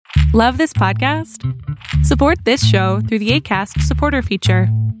Love this podcast? Support this show through the Acast supporter feature.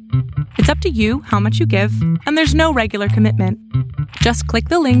 It's up to you how much you give, and there's no regular commitment. Just click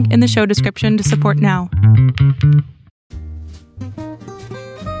the link in the show description to support now.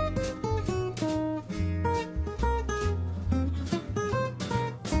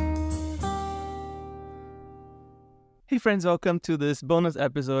 Hey friends, welcome to this bonus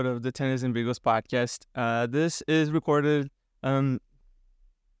episode of the Tennis and Bagels podcast. This is recorded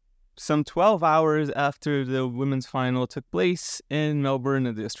some 12 hours after the women's final took place in Melbourne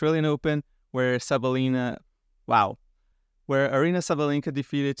at the Australian Open, where Aryna Sabalenka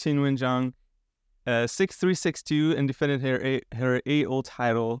defeated Qinwen Zhang 6-3, 6-2 and defended her eight-hole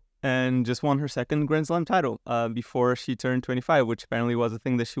title and just won her second Grand Slam title before she turned 25, which apparently was a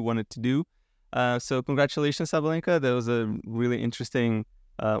thing that she wanted to do. So congratulations, Sabalenka. That was a really interesting,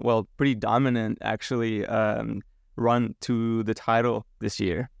 pretty dominant, actually, run to the title this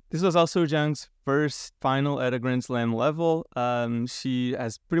year. This was also Zhang's first final at a Grand Slam level. She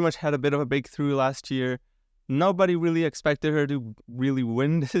has pretty much had a bit of a breakthrough last year. Nobody really expected her to really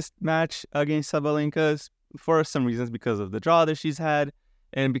win this match against Sabalenka for some reasons, because of the draw that she's had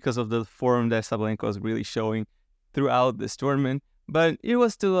and because of the form that Sabalenka was really showing throughout this tournament. But it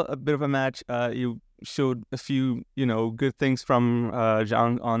was still a bit of a match. You showed a few, good things from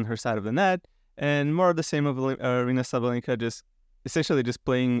Zhang on her side of the net, and more of the same of Aryna Sabalenka, essentially just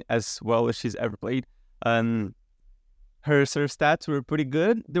playing as well as she's ever played. Her serve stats were pretty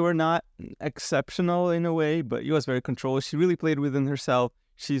good. They were not exceptional in a way, but it was very controlled. She really played within herself.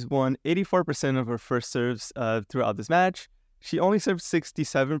 She's won 84% of her first serves throughout this match. She only served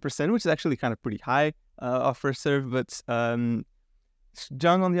 67%, which is actually kind of pretty high off first serve, but Zhang,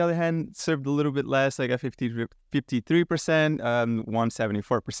 on the other hand, served a little bit less, like at 53%, won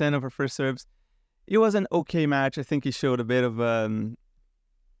 74% of her first serves. It was an okay match. I think he showed a bit of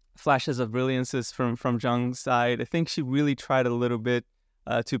flashes of brilliances from Zhang's side. I think she really tried a little bit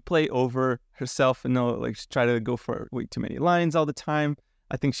to play over herself and she tried to go for way too many lines all the time.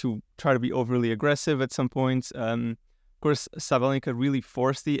 I think she tried to be overly aggressive at some points. Of course, Sabalenka really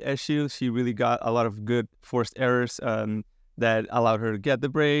forced the issue. She really got a lot of good forced errors that allowed her to get the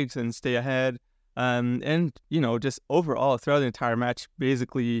breaks and stay ahead. And just overall, throughout the entire match,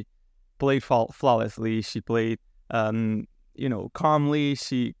 basically played flawlessly. She played, calmly.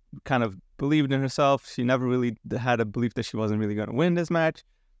 She kind of believed in herself. She never really had a belief that she wasn't really going to win this match.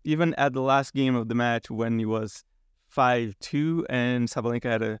 Even at the last game of the match, when it was 5-2 and Sabalenka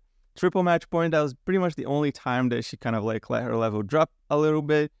had a triple match point, that was pretty much the only time that she kind of let her level drop a little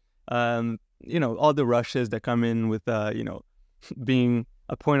bit. All the rushes that come in with, being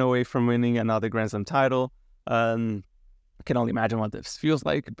a point away from winning another Grand Slam title. I can only imagine what this feels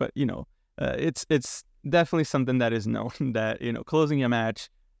like, but, it's definitely something that is known that, closing a match,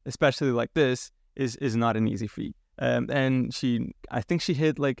 especially like this, is not an easy feat. And I think she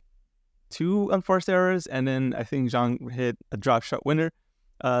hit like 2 unforced errors, and then I think Zhang hit a drop shot winner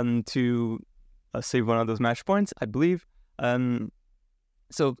to save one of those match points, I believe. So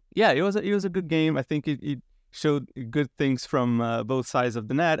yeah, it was a good game. I think it showed good things from both sides of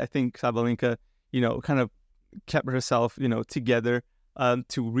the net. I think Sabalenka, kind of kept herself, together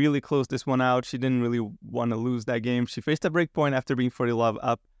to really close this one out. She didn't really want to lose that game. She faced a break point after being 40-love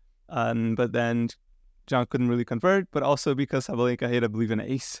up, but then Zhang couldn't really convert, but also because Sabalenka hit, I believe, an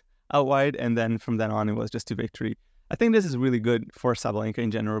ace out wide, and then from then on, it was just to victory. I think this is really good for Sabalenka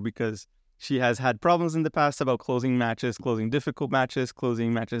in general, because she has had problems in the past about closing matches, closing difficult matches,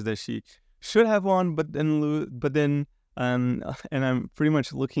 closing matches that she should have won, but then and I'm pretty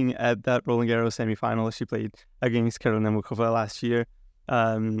much looking at that Roland Garros semifinal she played against Karolina Muchova last year.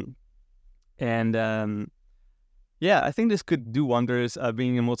 I think this could do wonders,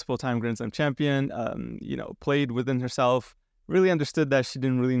 being a multiple-time Grand Slam champion, played within herself, really understood that she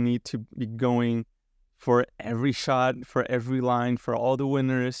didn't really need to be going for every shot, for every line, for all the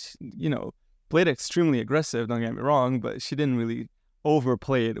winners, played extremely aggressive, don't get me wrong, but she didn't really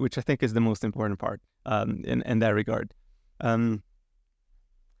overplay it, which I think is the most important part in that regard. And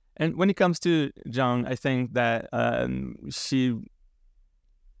when it comes to Zhang, I think that she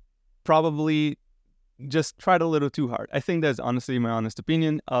probably just tried a little too hard. I think that's honestly my honest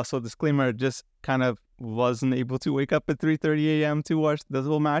opinion. Also, disclaimer, just kind of wasn't able to wake up at 3:30 a.m. to watch the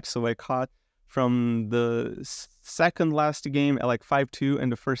whole match, so I caught from the second last game at like 5-2 in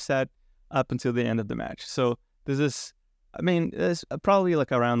the first set up until the end of the match. So this is, it's probably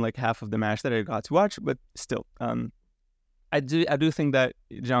like around like half of the match that I got to watch, but still, I do think that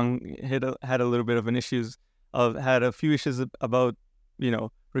Zhang had a little bit of had a few issues about,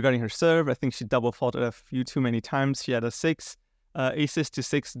 regarding her serve. I think she double faulted a few too many times. She had a 6 aces to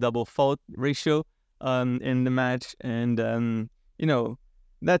 6 double fault ratio in the match. And,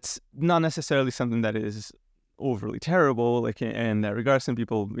 that's not necessarily something that is overly terrible. Like in that regard, some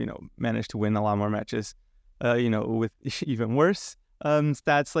people, manage to win a lot more matches, with even worse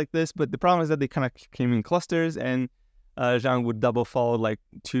stats like this. But the problem is that they kind of came in clusters, and Zhang would double fault like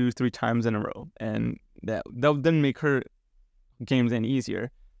 2-3 times in a row. And that didn't make her games any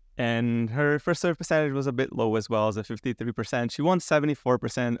easier. And her first serve percentage was a bit low as well, as a 53%. She won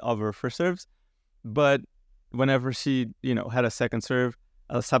 74% of her first serves, but whenever she, had a second serve,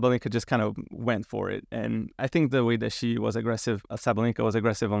 Sabalenka just kind of went for it. And I think the way that she was aggressive, Sabalenka was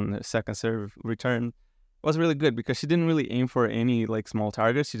aggressive on the second serve return, was really good, because she didn't really aim for any like small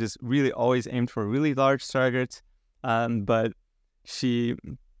targets. She just really always aimed for really large targets. But she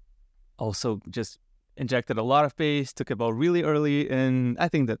also just injected a lot of pace, took it ball really early, and I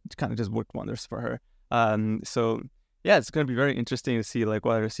think that kind of just worked wonders for her. So yeah, it's going to be very interesting to see like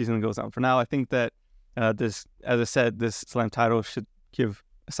what her season goes on. For now, I think that this, as I said, this slam title should give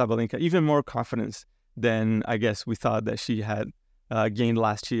Sabalenka even more confidence than I guess we thought that she had gained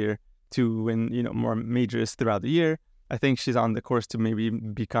last year to win, more majors throughout the year. I think she's on the course to maybe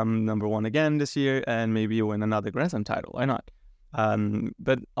become number one again this year and maybe win another Grand Slam title. Why not?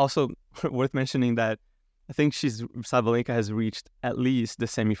 But also worth mentioning that I think Sabalenka has reached at least the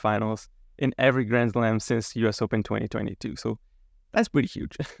semifinals in every Grand Slam since US Open 2022. So that's pretty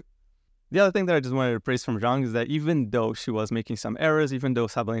huge. The other thing that I just wanted to praise from Zhang is that even though she was making some errors, even though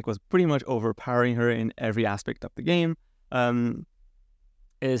Sabalenka was pretty much overpowering her in every aspect of the game,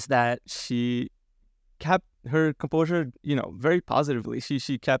 is that she kept her composure, very positively.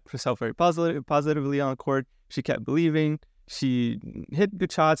 She kept herself very positively on the court. She kept believing. She hit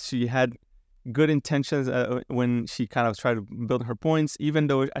good shots. She had good intentions when she kind of tried to build her points, even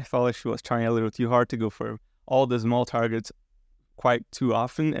though I felt like she was trying a little too hard to go for all the small targets quite too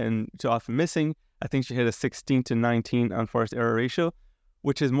often and too often missing. I think she hit a 16-19 unforced error ratio,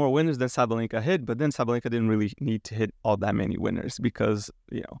 which is more winners than Sabalenka hit, but then Sabalenka didn't really need to hit all that many winners because,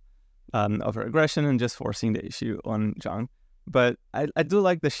 of her aggression and just forcing the issue on Zhang. But I do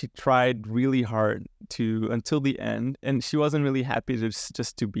like that she tried really hard until the end, and she wasn't really happy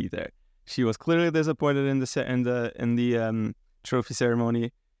just to be there. She was clearly disappointed in the trophy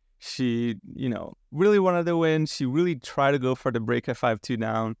ceremony. She, really wanted to win. She really tried to go for the break at 5-2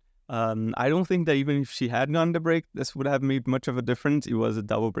 down. I don't think that even if she had gone the break, this would have made much of a difference. It was a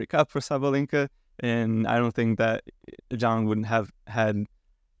double break up for Sabalenka, and I don't think that Zhang wouldn't have had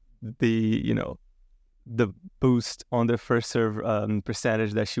the boost on the first serve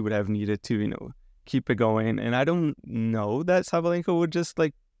percentage that she would have needed to, keep it going. And I don't know that Sabalenka would just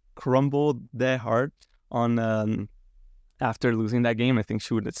like crumble that hard on after losing that game. I think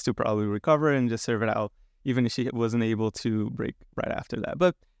she would still probably recover and just serve it out, even if she wasn't able to break right after that.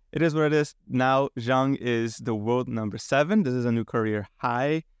 But it is what it is. Now Zhang is the world number 7. This is a new career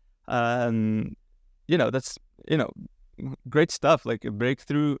high. That's great stuff. Like a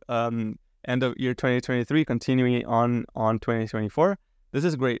breakthrough. End of year 2023, continuing on 2024. This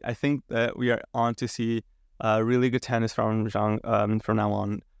is great. I think that we are on to see really good tennis from Zhang from now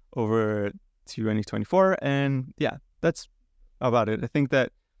on over 2024. And yeah, that's about it. I think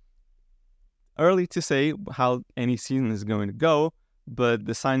that early to say how any season is going to go, but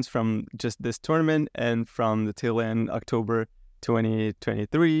the signs from just this tournament and from the tail end October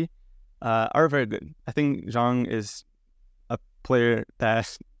 2023 are very good. I think Zhang is a player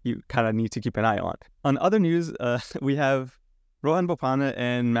that you kind of need to keep an eye on. On other news, we have Rohan Bopanna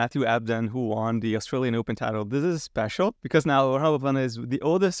and Matthew Abdan, who won the Australian Open title. This is special because now Rohan Bopanna is the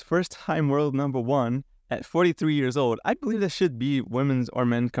oldest first-time world number 1 at 43 years old. I believe this should be women's or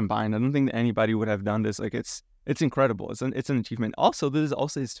men combined. I don't think that anybody would have done this. Like it's incredible. It's an achievement. Also, this is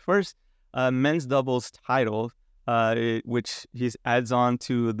also his first men's doubles title, which he adds on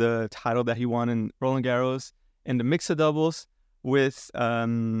to the title that he won in Roland Garros in the mixed doubles with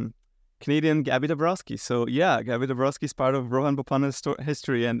Canadian Gabby Dabrowski. So yeah, Gabby Dabrowski is part of Rohan Bopanna's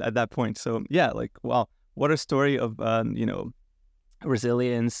history, and at that point, so yeah, like wow, what a story of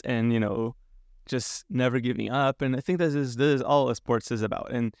resilience and just never giving up. And I think this is all sports is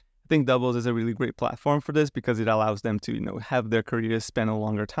about. And I think doubles is a really great platform for this because it allows them to have their careers span a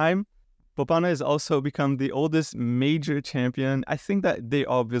longer time. Bopanna has also become the oldest major champion. I think that they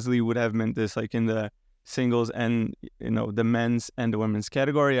obviously would have meant this like in the singles and the men's and the women's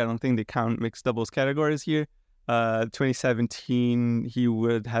category. I don't think they count mixed doubles categories here. 2017 he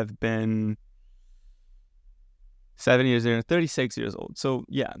would have been 7 years there, 36 years old. So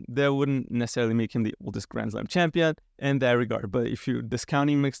yeah, that wouldn't necessarily make him the oldest Grand Slam champion in that regard. But if you're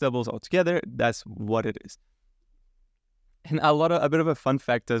discounting mixed doubles altogether, that's what it is. And a bit of a fun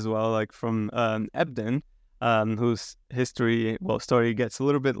fact as well, like from Ebden, whose story gets a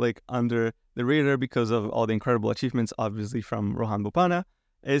little bit like under the radar because of all the incredible achievements, obviously from Rohan Bopanna,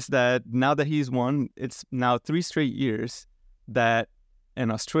 is that now that he's won, it's now 3 straight years that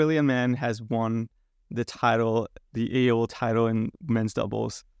an Australian man has won the title, the AO title in men's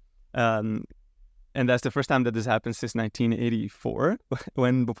doubles. And that's the first time that this happened since 1984,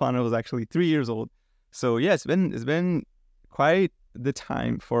 when Bopanna was actually 3 years old. So yeah, it's been quite the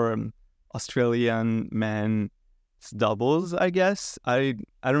time for Australian men's doubles, I guess. I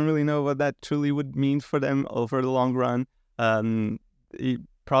don't really know what that truly would mean for them over the long run. It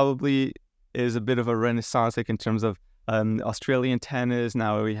probably is a bit of a renaissance, like in terms of Australian tennis.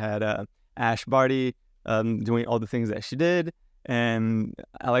 Now we had Ash Barty doing all the things that she did, and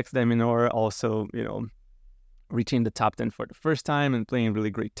Alex de Minaur also, reaching the top 10 for the first time and playing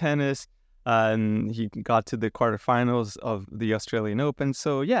really great tennis. He got to the quarterfinals of the Australian Open.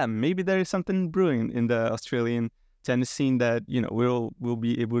 So yeah, maybe there is something brewing in the Australian tennis scene that we'll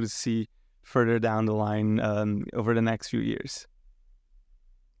be able to see further down the line over the next few years.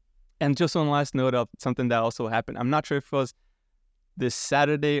 And just one last note of something that also happened. I'm not sure if it was this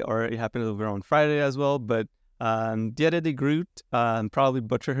Saturday or it happened over on Friday as well, but Diede de Groot, probably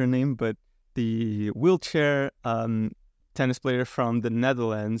butcher her name, but the wheelchair tennis player from the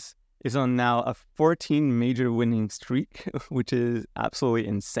Netherlands is on now a 14 major winning streak, which is absolutely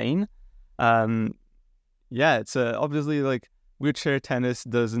insane. It's obviously like wheelchair tennis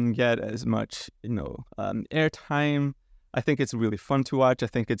doesn't get as much, airtime. I think it's really fun to watch. I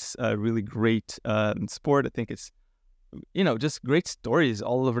think it's a really great sport. I think it's, just great stories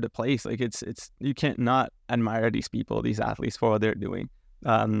all over the place. Like it's you can't not admire these people, these athletes, for what they're doing.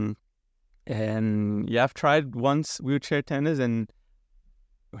 And yeah, I've tried once wheelchair tennis, and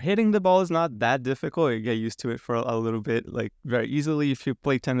hitting the ball is not that difficult. You get used to it for a little bit, like very easily if you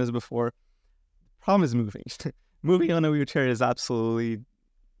play tennis before. Problem is moving. Moving on a wheelchair is absolutely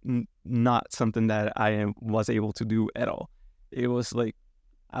not something that I was able to do at all. It was like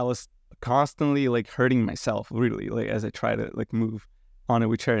I was constantly like hurting myself, really, like as I try to like move on a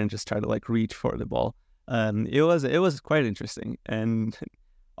wheelchair and just try to like reach for the ball. It was quite interesting, and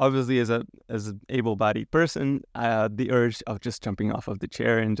obviously, as an able-bodied person, the urge of just jumping off of the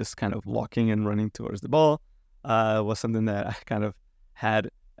chair and just kind of walking and running towards the ball was something that I kind of had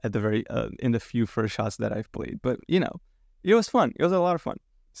at the very in the few first shots that I've played. But it was fun. It was a lot of fun.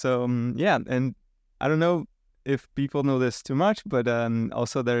 So yeah, and I don't know if people know this too much, but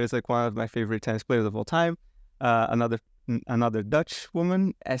also there is like one of my favorite tennis players of all time, another Dutch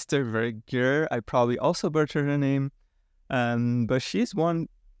woman, Esther Vergeer. I probably also butchered her name, but she's won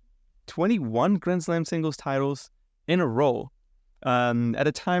 21 Grand Slam singles titles in a row. At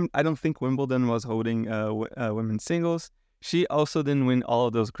a time, I don't think Wimbledon was holding women's singles. She also didn't win all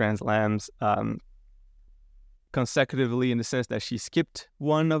of those Grand Slams consecutively, in the sense that she skipped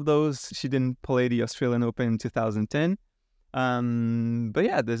one of those. She didn't play the Australian Open in 2010. But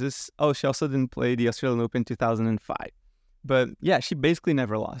yeah, she also didn't play the Australian Open in 2005. But yeah, she basically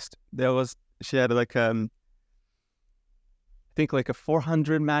never lost. She had like I think like a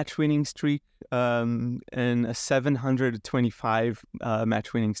 400 match winning streak and a 725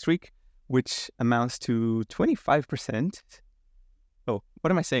 match winning streak, which amounts to 25%. Oh,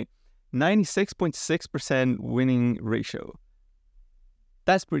 what am I saying? 96.6% winning ratio.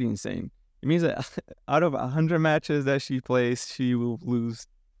 That's pretty insane. It means that out of 100 matches that she plays, she will lose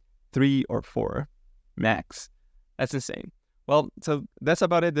 3 or 4 max. That's insane. Well, so that's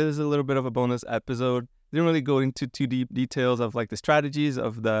about it. This is a little bit of a bonus episode. Didn't really go into too deep details of like the strategies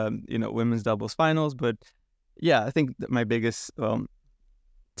of the women's doubles finals, but yeah, I think that my biggest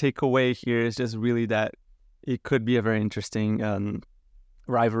takeaway here is just really that it could be a very interesting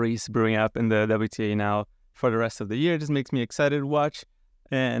rivalries brewing up in the WTA now for the rest of the year. It just makes me excited to watch,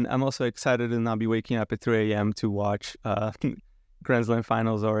 and I'm also excited to not be waking up at 3 a.m. to watch Grand Slam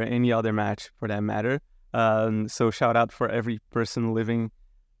finals or any other match for that matter. So shout out for every person living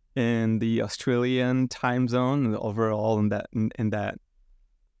in the Australian time zone, overall in that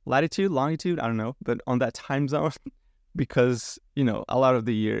latitude, longitude, I don't know, but on that time zone, because a lot of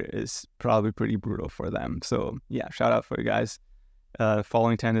the year is probably pretty brutal for them. So yeah, shout out for you guys.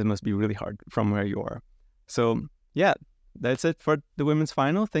 Following tennis must be really hard from where you are. So yeah, that's it for the women's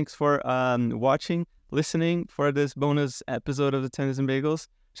final. Thanks for listening for this bonus episode of the Tennis and Bagels.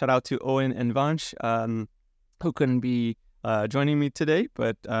 Shout out to Owen and Vansh, who couldn't be joining me today,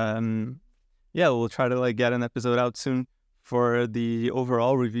 but we'll try to get an episode out soon for the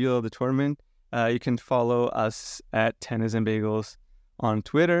overall review of the tournament. You can follow us at Tennis and Bagels on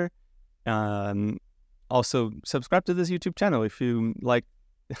Twitter. also subscribe to this YouTube channel if you like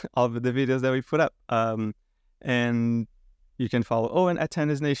all of the videos that we put up. And you can follow Owen at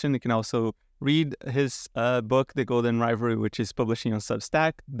Tennis Nation. You can also read his book, The Golden Rivalry, which is publishing on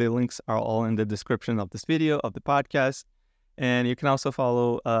Substack. The links are all in the description of this video, of the podcast. And you can also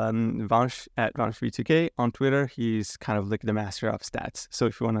follow Vansh at VanshV2K on Twitter. He's kind of like the master of stats. So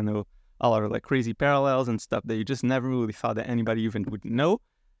if you want to know a lot of like crazy parallels and stuff that you just never really thought that anybody even would know,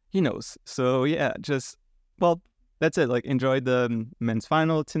 he knows. So yeah, that's it. Like, enjoy the men's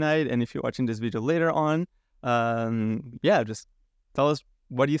final tonight. And if you're watching this video later on, just tell us,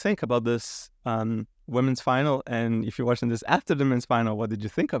 what do you think about this women's final? And if you're watching this after the men's final, what did you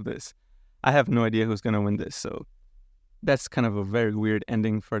think of this? I have no idea who's going to win this. So that's kind of a very weird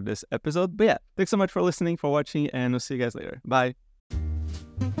ending for this episode. But yeah, thanks so much for listening, for watching, and we'll see you guys later. Bye.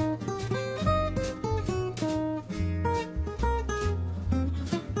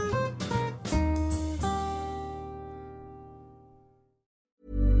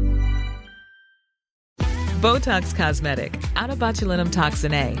 Botox Cosmetic, out of botulinum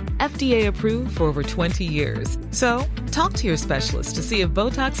toxin A, FDA approved for over 20 years. So, talk to your specialist to see if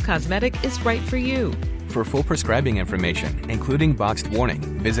Botox Cosmetic is right for you. For full prescribing information, including boxed warning,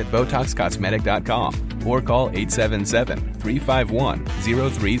 visit BotoxCosmetic.com or call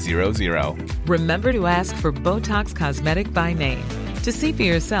 877-351-0300. Remember to ask for Botox Cosmetic by name. To see for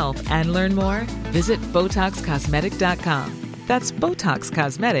yourself and learn more, visit BotoxCosmetic.com. That's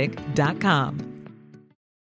BotoxCosmetic.com.